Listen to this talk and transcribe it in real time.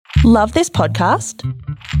Love this podcast?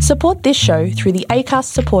 Support this show through the Acast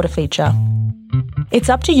supporter feature. It's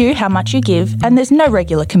up to you how much you give, and there's no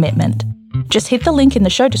regular commitment. Just hit the link in the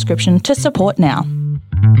show description to support now.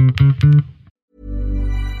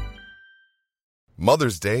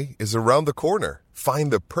 Mother's Day is around the corner.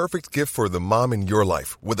 Find the perfect gift for the mom in your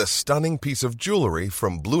life with a stunning piece of jewelry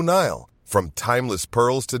from Blue Nile. From timeless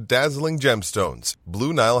pearls to dazzling gemstones,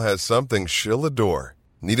 Blue Nile has something she'll adore.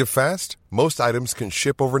 Need it fast? Most items can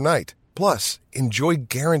ship overnight. Plus, enjoy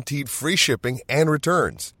guaranteed free shipping and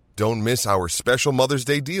returns. Don't miss our special Mother's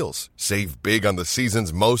Day deals. Save big on the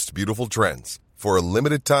season's most beautiful trends. For a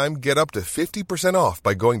limited time, get up to 50% off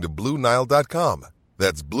by going to BlueNile.com.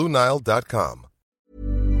 That's BlueNile.com.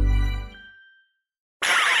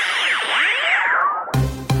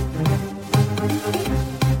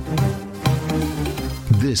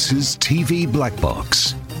 This is TV Black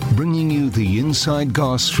Box, bringing you the inside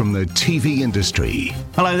goss from the TV industry.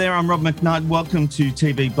 Hello there, I'm Rob McKnight. Welcome to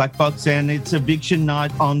TV Black Box, and it's eviction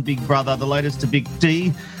night on Big Brother. The latest to Big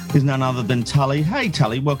D is none other than Tully. Hey,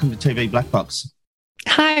 Tully, welcome to TV Black Box.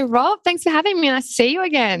 Hi, Rob. Thanks for having me. Nice to see you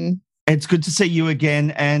again. It's good to see you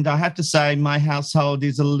again, and I have to say my household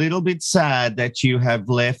is a little bit sad that you have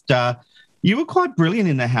left. You were quite brilliant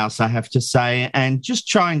in the house, I have to say, and just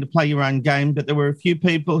trying to play your own game, but there were a few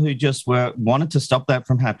people who just wanted to stop that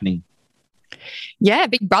from happening. Yeah,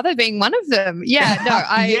 Big Brother being one of them. Yeah, no,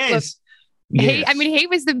 yes. Yes. He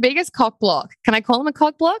was the biggest cock block. Can I call him a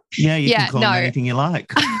cock block? Yeah, you can call him anything you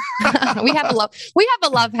like. we have a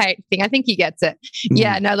love-hate thing. I think he gets it.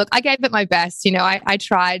 Yeah, no, look, I gave it my best. You know, I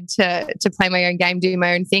tried to play my own game, do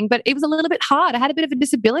my own thing, but it was a little bit hard. I had a bit of a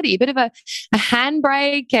disability, a bit of a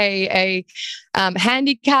handbrake, a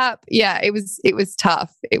handicap. Yeah, it was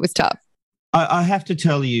tough. It was tough. I have to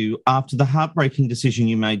tell you, after the heartbreaking decision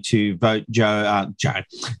you made to vote to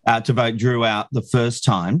vote Drew out the first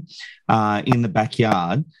time in the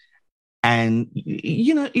backyard, and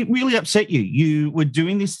you know it really upset you. You were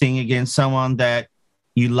doing this thing against someone that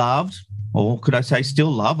you loved, or could I say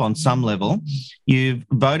still love on some level. You've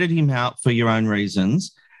voted him out for your own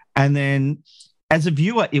reasons, and then as a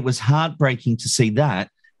viewer, it was heartbreaking to see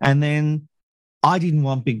that, and then I didn't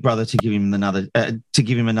want Big Brother to give him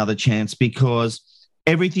another chance, because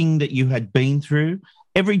everything that you had been through,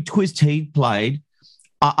 every twist he'd played,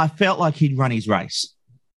 I felt like he'd run his race.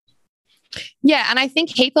 Yeah, and I think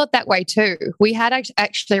he thought that way too. We had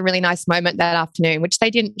actually a really nice moment that afternoon, which they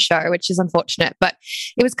didn't show, which is unfortunate. But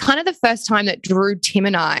it was kind of the first time that Drew, Tim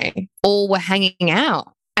and I all were hanging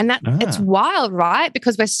out. And that it's wild, right?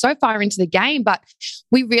 Because we're so far into the game, but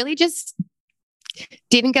we really just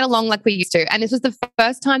didn't get along like we used to. And this was the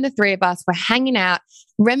first time the three of us were hanging out,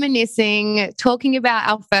 reminiscing, talking about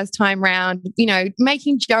our first time round, you know,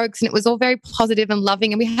 making jokes, and it was all very positive and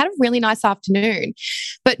loving, and we had a really nice afternoon.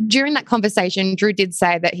 But during that conversation, Drew did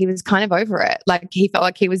say that he was kind of over it. Like he felt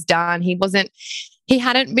like he was done. He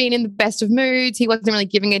hadn't been in the best of moods. He wasn't really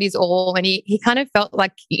giving it his all. And he kind of felt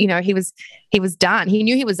like, you know, he was done. He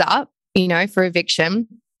knew he was up, you know, for eviction.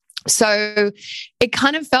 So it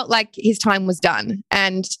kind of felt like his time was done.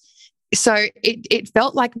 And so it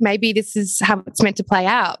felt like maybe this is how it's meant to play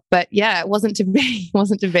out. But yeah, it wasn't to be. It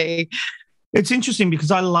wasn't to be. It's interesting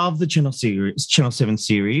because I love the Channel 7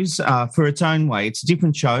 series for its own way. It's a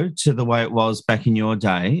different show to the way it was back in your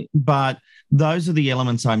day, but those are the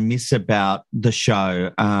elements I miss about the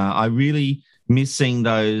show. I really miss seeing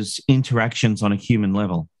those interactions on a human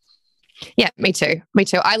level. Yeah, me too.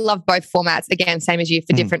 I love both formats. Again, same as you,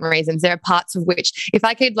 for different reasons. There are parts of which, if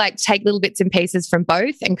I could like take little bits and pieces from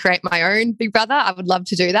both and create my own Big Brother, I would love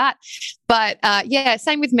to do that. But yeah,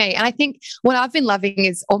 same with me. And I think what I've been loving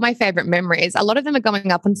is all my favorite memories. A lot of them are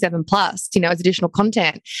going up on 7+, you know, as additional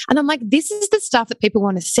content. And I'm like, this is the stuff that people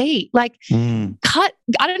want to see. Like,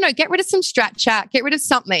 get rid of some strat chat, get rid of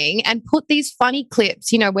something, and put these funny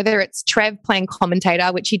clips, you know, whether it's Trev playing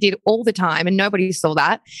commentator, which he did all the time, and nobody saw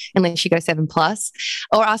that unless you go 7+,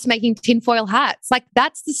 or us making tinfoil hats. Like,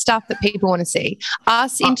 that's the stuff that people want to see.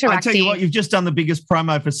 Us interacting. I tell you what, you've just done the biggest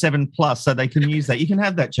promo for 7+, so they can use that. You can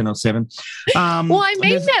have that, Channel 7. Well, I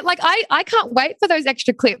mean that. Like, I can't wait for those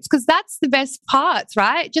extra clips, because that's the best parts,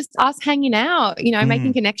 right? Just us hanging out, you know,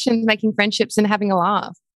 making connections, making friendships, and having a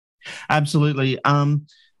laugh. Absolutely.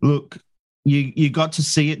 Look, you got to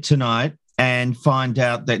see it tonight and find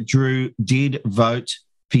out that Drew did vote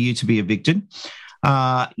for you to be evicted.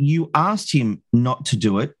 You asked him not to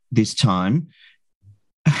do it this time.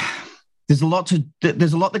 There's a lot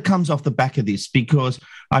that comes off the back of this, because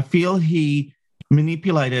I feel he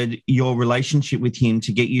manipulated your relationship with him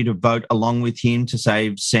to get you to vote along with him to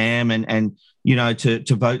save Sam and you know,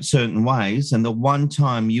 to vote certain ways. And the one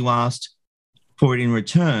time you asked for it in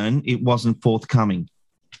return, it wasn't forthcoming.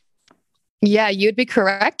 Yeah, you'd be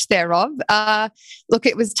correct there, Rob. Look,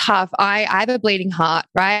 it was tough. I have a bleeding heart,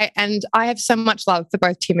 right? And I have so much love for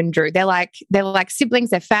both Tim and Drew. They're like siblings,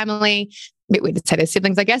 they're family. We would say they're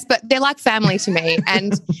siblings, I guess, but they're like family to me.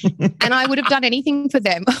 And I would have done anything for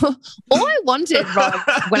them. All I wanted, Rob,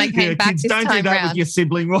 when I came back kids, this don't time do that around, with your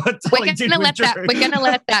sibling. we're going to let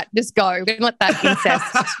that just go. We're going to let that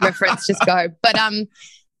incest reference just go. But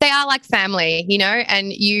they are like family, you know,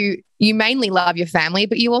 and you mainly love your family,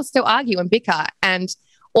 but you also argue and bicker. And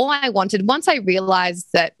all I wanted, once I realized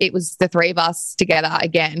that it was the three of us together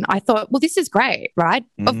again, I thought, well, this is great, right?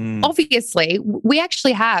 Obviously, we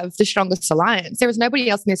actually have the strongest alliance. There is nobody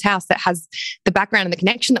else in this house that has the background and the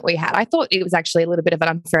connection that we had. I thought it was actually a little bit of an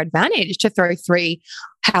unfair advantage to throw three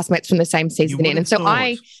housemates from the same season in. And so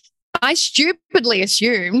I stupidly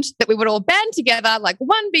assumed that we would all band together like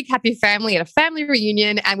one big happy family at a family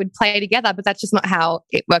reunion and would play together, but that's just not how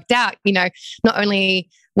it worked out. You know, not only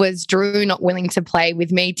was Drew not willing to play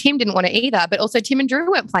with me, Tim didn't want to either, but also Tim and Drew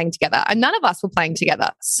weren't playing together and none of us were playing together.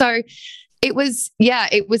 So it was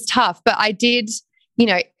tough, but I did, you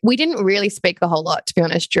know, we didn't really speak a whole lot, to be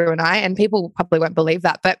honest, Drew and I, and people probably won't believe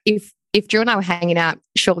that, but if Drew and I were hanging out,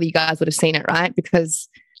 surely you guys would have seen it, right? Because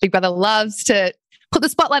Big Brother loves to put the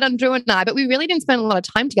spotlight on Drew and I, but we really didn't spend a lot of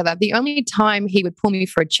time together. The only time he would pull me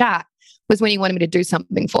for a chat was when he wanted me to do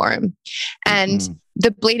something for him. And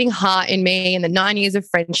the bleeding heart in me and the 9 years of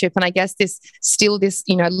friendship, and I guess this,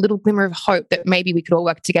 you know, little glimmer of hope that maybe we could all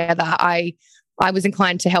work together. I was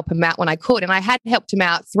inclined to help him out when I could. And I had helped him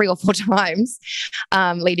out 3 or 4 times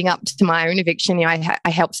leading up to my own eviction. You know, I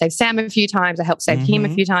helped save Sam a few times. I helped save him a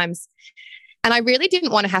few times. And I really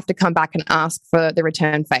didn't want to have to come back and ask for the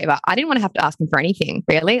return favor. I didn't want to have to ask him for anything,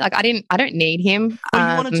 really. Like I don't need him.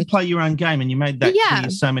 Well, you wanted to play your own game, and you made that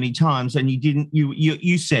clear so many times. And you didn't.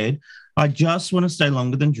 You said, "I just want to stay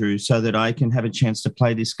longer than Drew so that I can have a chance to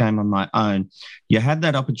play this game on my own." You had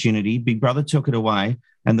that opportunity. Big Brother took it away,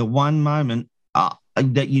 and the one moment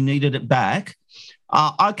that you needed it back.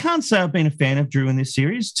 I can't say I've been a fan of Drew in this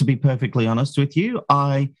series, to be perfectly honest with you.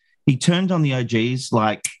 He turned on the OGs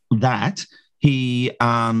like that. He's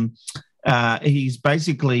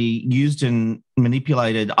basically used and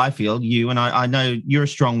manipulated, I feel, you, and I know you're a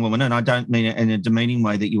strong woman, and I don't mean it in a demeaning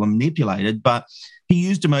way that you were manipulated, but he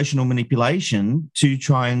used emotional manipulation to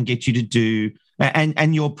try and get you to do,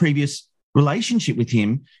 and your previous relationship with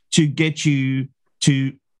him, to get you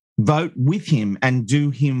to vote with him and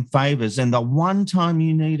do him favours. And the one time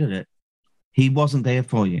you needed it, he wasn't there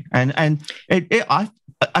for you. And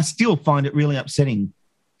I still find it really upsetting.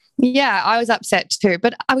 Yeah, I was upset too.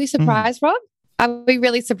 But are we surprised, Rob? Are we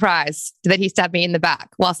really surprised that he stabbed me in the back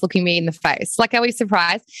whilst looking me in the face? Like, are we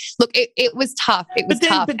surprised? Look, it was tough. It was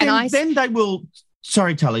tough. But then they will,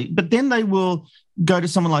 sorry, Tully, but then they will go to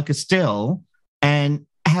someone like Estelle and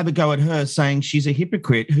have a go at her saying she's a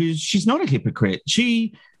hypocrite, she's not a hypocrite.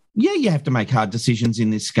 You have to make hard decisions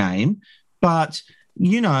in this game. But,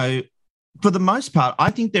 you know, for the most part, I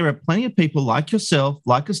think there are plenty of people like yourself,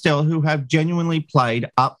 like Estelle, who have genuinely played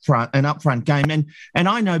an upfront game. And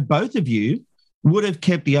I know both of you would have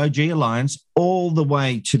kept the OG alliance all the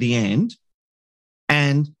way to the end.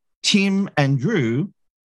 And Tim and Drew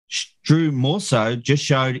more so, just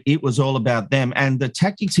showed it was all about them. And the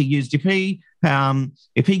tactics he used, if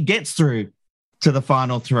he gets through to the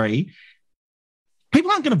final 3, people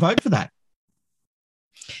aren't going to vote for that.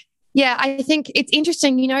 Yeah, I think it's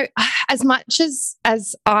interesting, you know, as much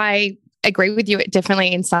as I agree with you,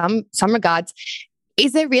 definitely in some regards,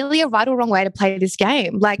 is there really a right or wrong way to play this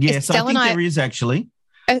game? Like, yes, Estelle I think there is actually.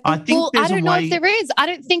 I don't know if there is. I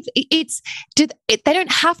don't think they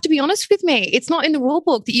don't have to be honest with me. It's not in the rule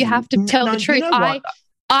book that you have to tell the truth. You know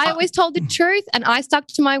I always told the truth and I stuck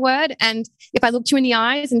to my word. And if I looked you in the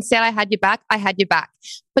eyes and said I had your back, I had your back.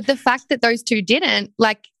 But the fact that those two didn't,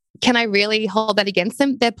 like, can I really hold that against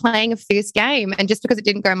them? They're playing a fierce game. And just because it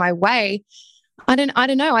didn't go my way, I don't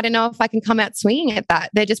know. I don't know if I can come out swinging at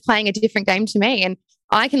that. They're just playing a different game to me. And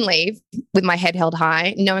I can leave with my head held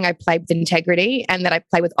high, knowing I played with integrity and that I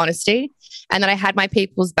played with honesty and that I had my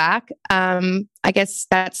people's back. I guess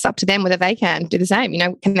that's up to them whether they can do the same. You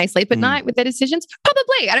know, can they sleep at night with their decisions?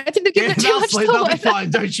 Probably. I don't think they're giving it too much thought. They'll be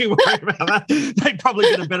fine. Don't you worry about that. They probably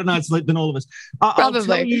get a better night's sleep than all of us.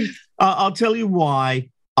 Probably. I'll tell you why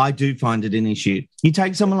I do find it an issue. You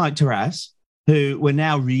take someone like Taras, who we're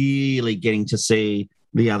now really getting to see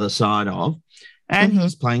the other side of, and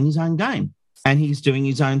he's playing his own game and he's doing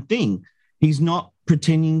his own thing. He's not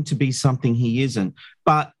pretending to be something he isn't.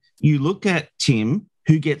 But you look at Tim,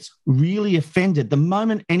 who gets really offended the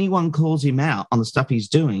moment anyone calls him out on the stuff he's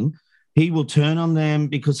doing, He will turn on them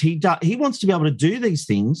because he wants to be able to do these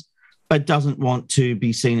things, but doesn't want to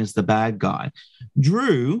be seen as the bad guy.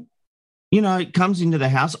 Drew, comes into the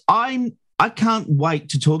house. I can't wait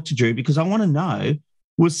to talk to Drew because I want to know,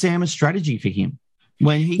 was Sam a strategy for him?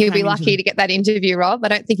 He'll be lucky to get that interview, Rob. I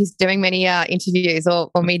don't think he's doing many interviews or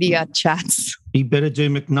media chats. He better do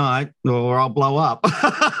McKnight or I'll blow up.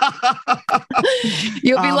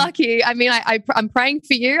 You'll be lucky. I mean, I'm praying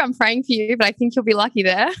for you. But I think you'll be lucky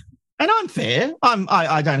there. And I'm fair.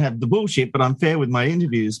 I don't have the bullshit, but I'm fair with my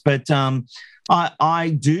interviews. But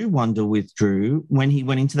I do wonder with Drew when he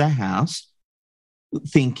went into the house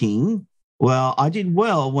thinking, well, I did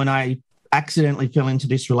well when I accidentally fell into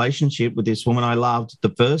this relationship with this woman I loved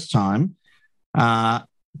the first time.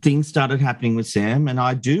 Things started happening with Sam, and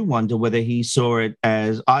I do wonder whether he saw it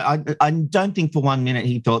as I don't think for 1 minute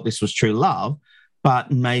he thought this was true love, but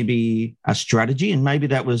maybe a strategy. And maybe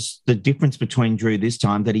that was the difference between Drew this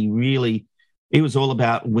time, that it was all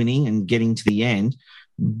about winning and getting to the end.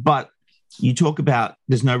 But you talk about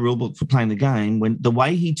there's no rule book for playing the game. When the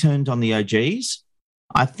way he turned on the OGs,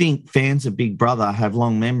 I think fans of Big Brother have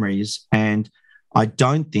long memories, and I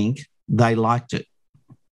don't think they liked it.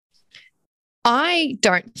 I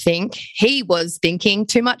don't think he was thinking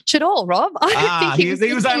too much at all, Rob. I don't think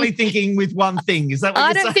he was only thinking with one thing. Is that what I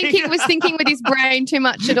you're don't saying? think he was thinking with his brain too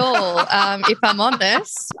much at all, if I'm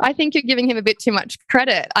honest. I think you're giving him a bit too much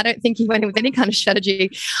credit. I don't think he went in with any kind of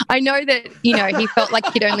strategy. I know that, he felt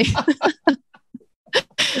like he'd only...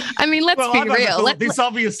 I mean, let's be real.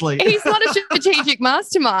 Obviously. He's not a strategic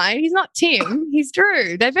mastermind. He's not Tim. He's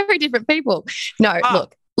Drew. They're very different people. No,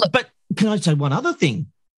 look. But can I say one other thing?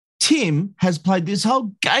 Tim has played this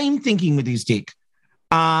whole game thinking with his dick.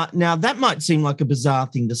 Now, that might seem like a bizarre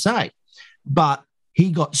thing to say, but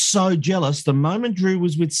he got so jealous the moment Drew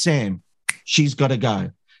was with Sam. She's got to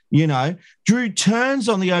go. Drew turns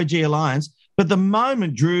on the OG Alliance, but the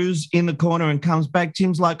moment Drew's in the corner and comes back,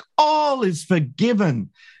 Tim's like, all is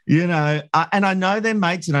forgiven, and I know they're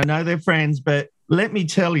mates and I know they're friends, but let me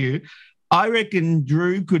tell you, I reckon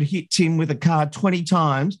Drew could hit Tim with a car 20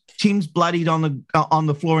 times. Tim's bloodied on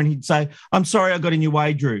the floor and he'd say, I'm sorry I got in your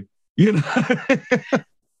way, Drew.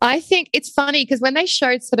 I think it's funny because when they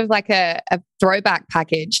showed sort of like a throwback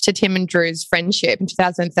package to Tim and Drew's friendship in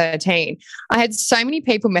 2013, I had so many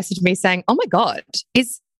people message me saying, oh my God,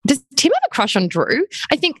 does Tim have a crush on Drew?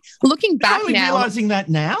 I think looking back now... realising that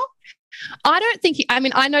now? I don't think...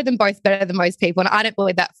 I know them both better than most people, and I don't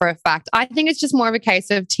believe that for a fact. I think it's just more of a case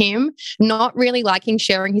of Tim not really liking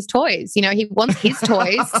sharing his toys. He wants his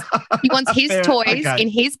toys. He wants his toys in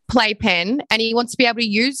his playpen, and he wants to be able to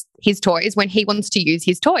use his toys when he wants to use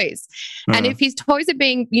his toys. And if his toys are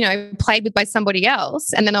being, played with by somebody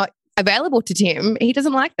else and they're not available to Tim, he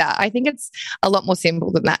doesn't like that. I think it's a lot more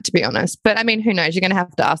simple than that, to be honest. But I mean, who knows? You're going to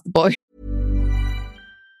have to ask the boy.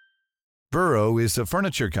 Burrow is a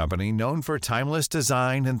furniture company known for timeless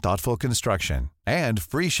design and thoughtful construction and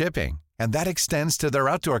free shipping, and that extends to their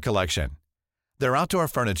outdoor collection. Their outdoor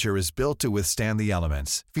furniture is built to withstand the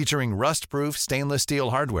elements, featuring rust-proof stainless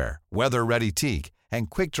steel hardware, weather-ready teak, and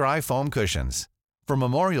quick-dry foam cushions. For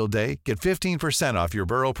Memorial Day, get 15% off your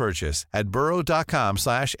Burrow purchase at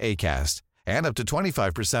burrow.com/ACAST and up to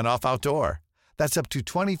 25% off outdoor. That's up to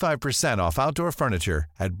 25% off outdoor furniture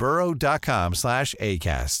at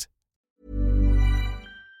burrow.com/ACAST.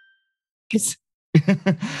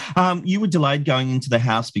 You were delayed going into the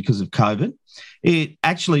house because of COVID. It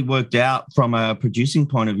actually worked out from a producing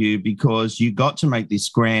point of view because you got to make this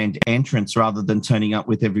grand entrance rather than turning up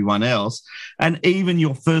with everyone else. And even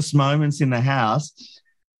your first moments in the house,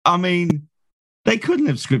 I mean, they couldn't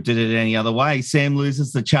have scripted it any other way. Sam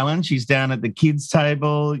loses the challenge. He's down at the kids'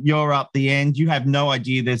 table. You're up the end. You have no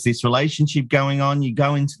idea there's this relationship going on. You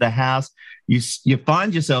go into the house. You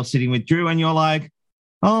find yourself sitting with Drew and you're like,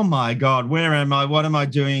 oh, my God, where am I? What am I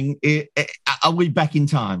doing? Are we back in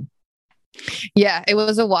time? Yeah, it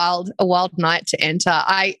was a wild night to enter.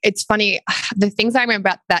 It's funny, the things I remember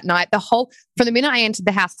about that night, from the minute I entered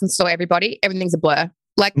the house and saw everybody, everything's a blur.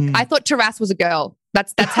 Like I thought Taras was a girl.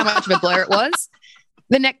 That's how much of a blur it was.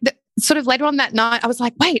 Sort of later on that night, I was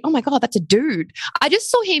like, wait, oh my God, that's a dude. I just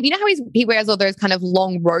saw him. You know how he wears all those kind of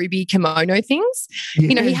long roby kimono things?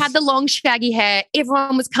 Yes. He had the long shaggy hair.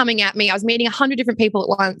 Everyone was coming at me. I was meeting 100 different people at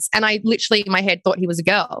once. And I literally in my head thought he was a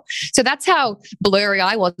girl. So that's how blurry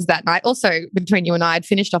I was that night. Also, between you and I, I'd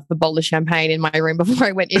finished off a bowl of champagne in my room before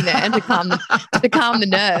I went in there to calm the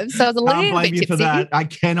nerves. So I was a little bit tipsy. For that. I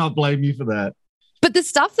cannot blame you for that. But the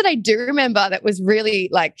stuff that I do remember that was really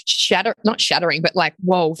like not shattering, but like,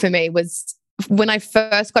 whoa, for me was when I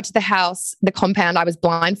first got to the house, the compound, I was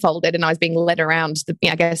blindfolded and I was being led around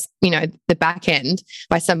the back end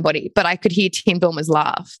by somebody, but I could hear Tim Dormer's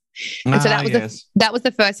laugh. And so that was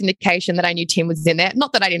the first indication that I knew Tim was in there.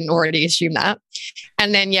 Not that I didn't already assume that.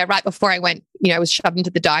 And then, right before I went, I was shoved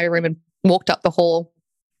into the diary room and walked up the hall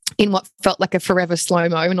in what felt like a forever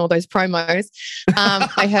slow-mo and all those promos.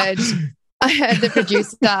 I heard the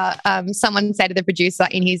producer, someone say to the producer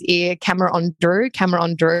in his ear, camera on Drew.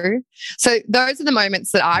 So those are the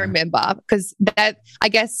moments that I remember, because I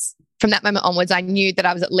guess from that moment onwards, I knew that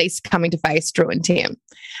I was at least coming to face Drew and Tim.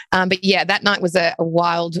 But that night was a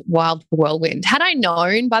wild, wild whirlwind. Had I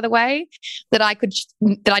known, by the way, that I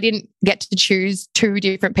didn't get to choose 2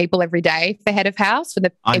 different people every day for head of house for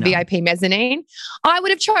the VIP mezzanine, I would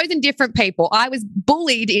have chosen different people. I was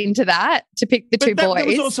bullied into that to pick the two boys. There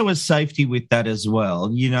was also a safety with that as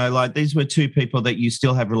well. Like these were 2 people that you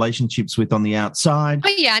still have relationships with on the outside. Oh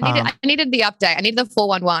yeah, I needed the update. I needed the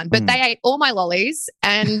 411, but they ate all my lollies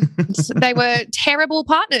and they were terrible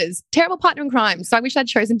partners, terrible partner in crime. So I wish I'd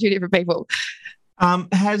chosen 2 different people.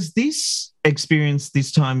 Has this experience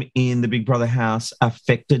this time in the Big Brother house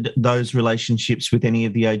affected those relationships with any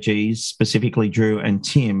of the OGs, specifically Drew and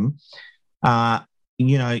Tim?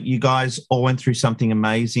 You guys all went through something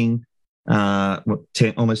amazing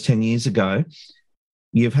almost 10 years ago.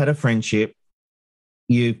 You've had a friendship.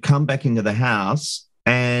 You've come back into the house,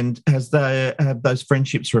 and have those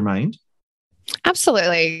friendships remained?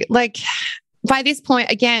 Absolutely. Like, by this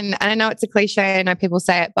point, again, and I know it's a cliche, I know people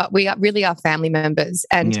say it, but we really are family members.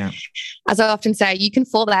 And as I often say, you can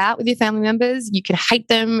fall out with your family members, you can hate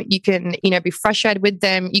them, you can, be frustrated with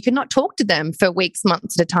them, you can not talk to them for weeks,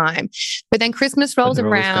 months at a time. But then Christmas rolls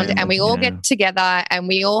around and we all get together and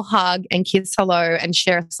we all hug and kiss hello and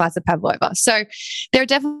share a slice of pavlova. So there have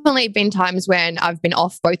definitely been times when I've been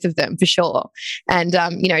off both of them for sure. And,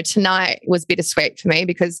 tonight was bittersweet for me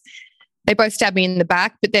because they both stabbed me in the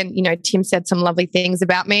back, but then, Tim said some lovely things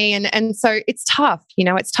about me. And so it's tough,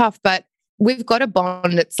 it's tough, but we've got a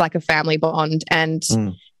bond that's like a family bond. And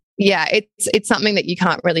it's something that you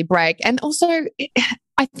can't really break. And also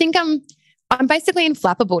I think I'm basically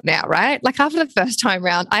inflappable now, right? Like after the first time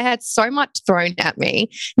round, I had so much thrown at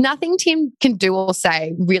me. Nothing Tim can do or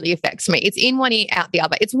say really affects me. It's in one ear, out the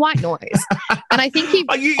other. It's white noise. And I think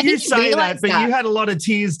you say that, but you had a lot of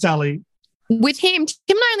tears, Tully. With him, Tim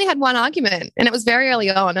and I only had one argument, and it was very early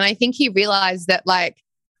on. And I think he realized that, like,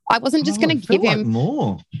 I wasn't just going to give him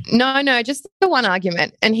more. No, just the one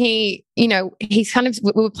argument. And he, he's kind of,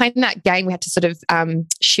 we were playing that game. We had to sort of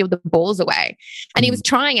shield the balls away. And he was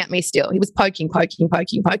trying at me still. He was poking.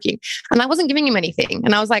 And I wasn't giving him anything.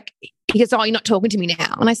 And I was like, he goes, "Oh, you're not talking to me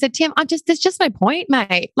now." And I said, "Tim, there's just no point,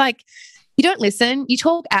 mate. Like, you don't listen, you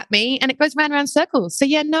talk at me and it goes round and round circles. So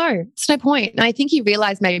no, it's no point." And I think he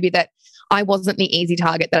realized maybe that I wasn't the easy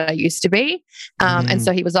target that I used to be. And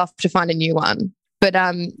so he was off to find a new one. But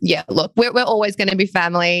look, we're always going to be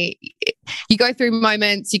family. You go through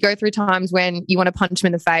moments, you go through times when you want to punch him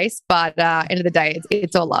in the face, but end of the day,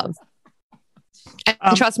 it's all love.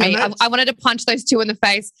 And trust me, I wanted to punch those 2 in the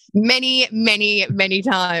face many, many, many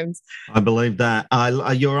times. I believe that.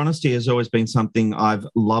 Your honesty has always been something I've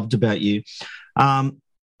loved about you.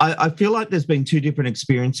 I feel like there's been 2 different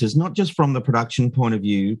experiences, not just from the production point of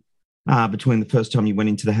view, between the first time you went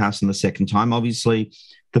into the house and the second time. Obviously,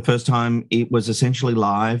 the first time it was essentially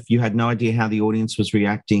live. You had no idea how the audience was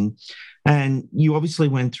reacting. And you obviously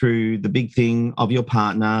went through the big thing of your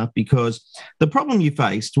partner, because the problem you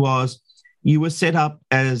faced was you were set up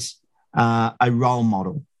as a role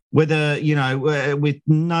model, whether, with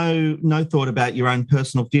no thought about your own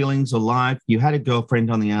personal feelings or life. You had a girlfriend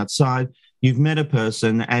on the outside. You've met a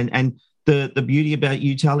person, and the beauty about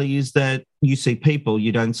you, Tully, is that you see people,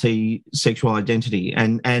 you don't see sexual identity.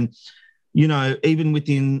 And even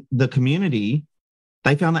within the community,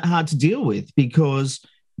 they found that hard to deal with because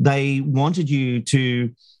they wanted you to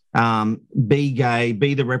be gay,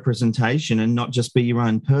 be the representation and not just be your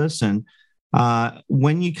own person.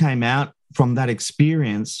 When you came out from that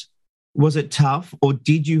experience, was it tough, or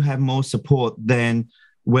did you have more support than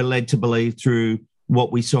we're led to believe through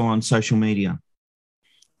what we saw on social media?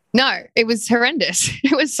 No, it was horrendous.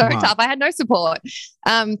 It was so tough. I had no support.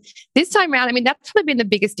 This time around, that's probably been the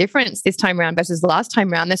biggest difference this time around versus the last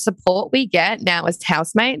time around. The support we get now as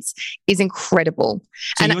housemates is incredible.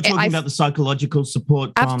 So you're talking about the psychological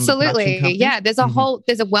support from absolutely. The yeah, there's a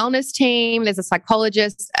there's a wellness team, there's a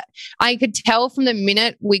psychologist. I could tell from the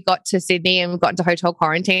minute we got to Sydney and we got into hotel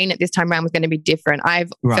quarantine that this time around was going to be different.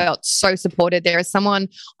 I've felt so supported. There is someone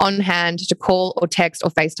on hand to call or text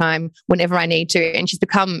or FaceTime whenever I need to. And she's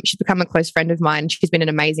become a close friend of mine. She's been an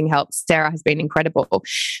amazing help. Sarah has been incredible.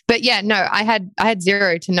 But yeah, no, I had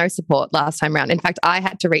zero to no support last time around. In fact, I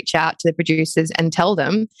had to reach out to the producers and tell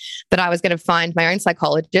them that I was going to find my own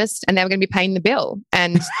psychologist and they were going to be paying the bill.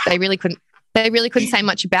 And they really couldn't say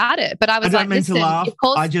much about it. But I was like, listen, of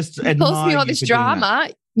course, me all this drama,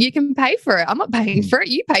 you can pay for it. I'm not paying for it.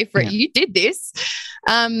 You pay for it. You did this.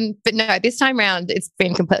 But no, this time around, it's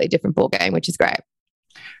been a completely different ballgame, which is great.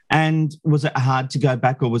 And was it hard to go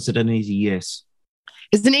back or was it an easy yes?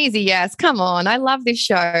 It's an easy yes. Come on. I love this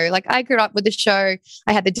show. Like, I grew up with the show.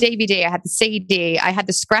 I had the DVD, I had the CD, I had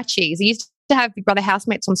the scratchies. I used to have Big Brother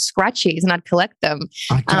housemates on scratchies and I'd collect them.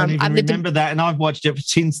 I don't even remember that, and I've watched it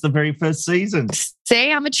since the very first season.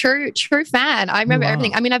 See, I'm a true fan. I remember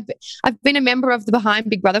everything. I mean, I've been a member of the Behind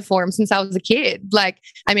Big Brother forum since I was a kid. Like,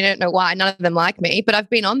 I mean, I don't know why none of them like me, but I've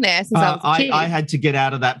been on there since I was a kid. I had to get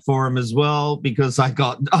out of that forum as well because I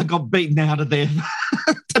got beaten out of there.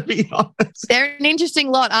 To be honest, they're an interesting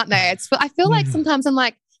lot, aren't they? I feel like sometimes I'm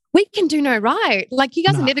like, we can do no right. Like, you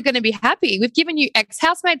guys are never going to be happy. We've given you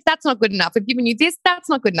ex-housemates. That's not good enough. We've given you this. That's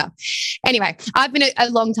not good enough. Anyway, I've been a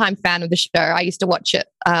long time fan of the show. I used to watch it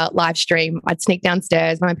live stream. I'd sneak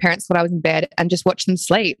downstairs when my parents thought I was in bed and just watch them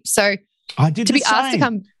sleep. So I did to be asked to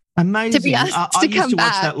come, amazing. To be asked I used to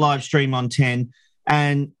watch that live stream on 10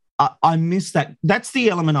 and I miss that. That's the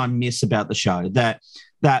element I miss about the show, that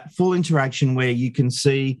full interaction where you can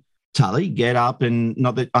see Tully get up, and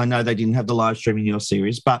not that I know they didn't have the live stream in your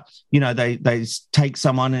series, but you know, they take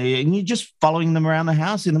someone and you're just following them around the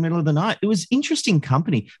house in the middle of the night. It was interesting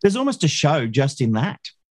company. There's almost a show just in that.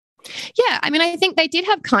 Yeah, I mean, I think they did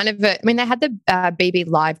have kind of they had the BB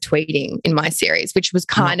live tweeting in my series, which was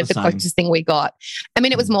kind of the closest thing we got. I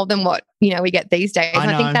mean, it was more than what, you know, we get these days.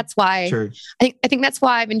 I think that's why, I think that's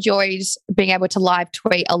why I've enjoyed being able to live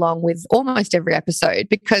tweet along with almost every episode,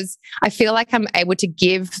 because I feel like I'm able to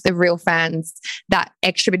give the real fans that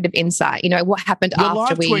extra bit of insight, you know, what happened Your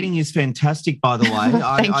after live tweeting is fantastic, by the way.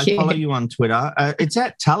 I follow you on Twitter. It's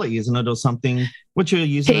at Tully, isn't it, or something? What's your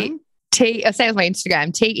username? Same as my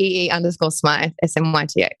Instagram, TEE_Smythe,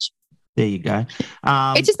 SMYTH. There you go.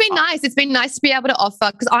 It's just been nice. It's been nice to be able to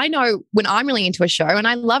offer, because I know when I'm really into a show, and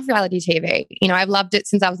I love reality TV. You know, I've loved it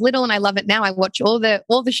since I was little, and I love it now. I watch all the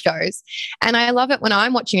shows, and I love it when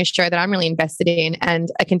I'm watching a show that I'm really invested in, and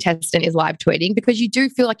a contestant is live tweeting, because you do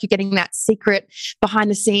feel like you're getting that secret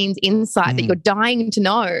behind the scenes insight that you're dying to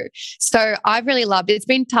know. So I've really loved it. It's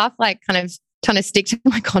been tough, like kind of trying to stick to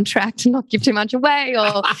my contract and not give too much away,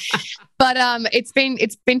 but it's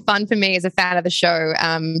been fun for me as a fan of the show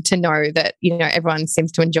to know that, you know, everyone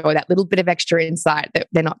seems to enjoy that little bit of extra insight that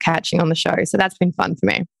they're not catching on the show. So that's been fun for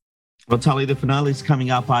me. Well, Tully, the finale's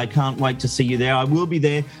coming up. I can't wait to see you there. I will be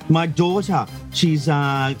there. My daughter, she's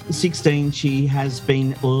 16. She has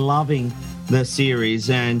been loving the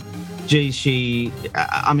series, and gee, she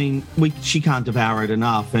can't devour it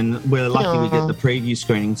enough, and we're lucky we get the preview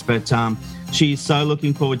screenings, but she's so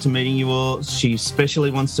looking forward to meeting you all. She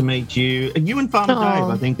especially wants to meet you. You and Farmer Dave,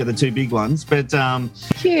 I think, are the two big ones. But,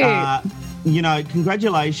 you know,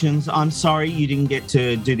 congratulations. I'm sorry you didn't get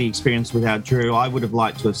to do the experience without Drew. I would have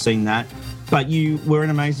liked to have seen that. But you were an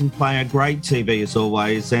amazing player, great TV as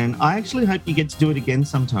always, and I actually hope you get to do it again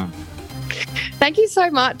sometime. Thank you so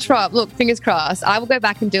much, Rob. Look, fingers crossed. I will go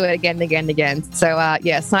back and do it again and again and again. So,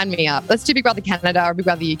 sign me up. Let's do Big Brother Canada or Big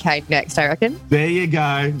Brother UK next, I reckon. There you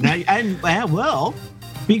go.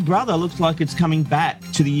 Big Brother looks like it's coming back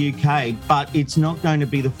to the UK, but it's not going to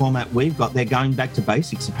be the format we've got. They're going back to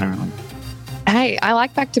basics, apparently. Hey, I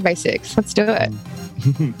like back to basics. Let's do it.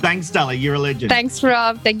 Thanks, Tully. You're a legend. Thanks,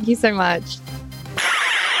 Rob. Thank you so much.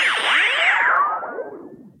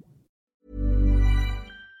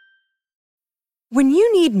 When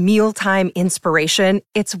you need mealtime inspiration,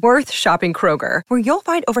 it's worth shopping Kroger, where you'll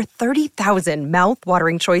find over 30,000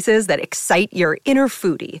 mouth-watering choices that excite your inner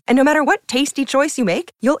foodie. And no matter what tasty choice you make,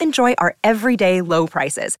 you'll enjoy our everyday low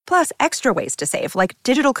prices, plus extra ways to save, like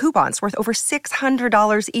digital coupons worth over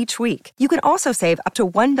 $600 each week. You can also save up to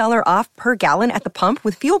 $1 off per gallon at the pump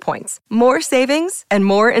with fuel points. More savings and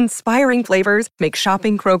more inspiring flavors make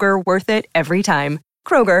shopping Kroger worth it every time.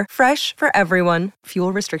 Kroger, fresh for everyone.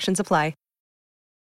 Fuel restrictions apply.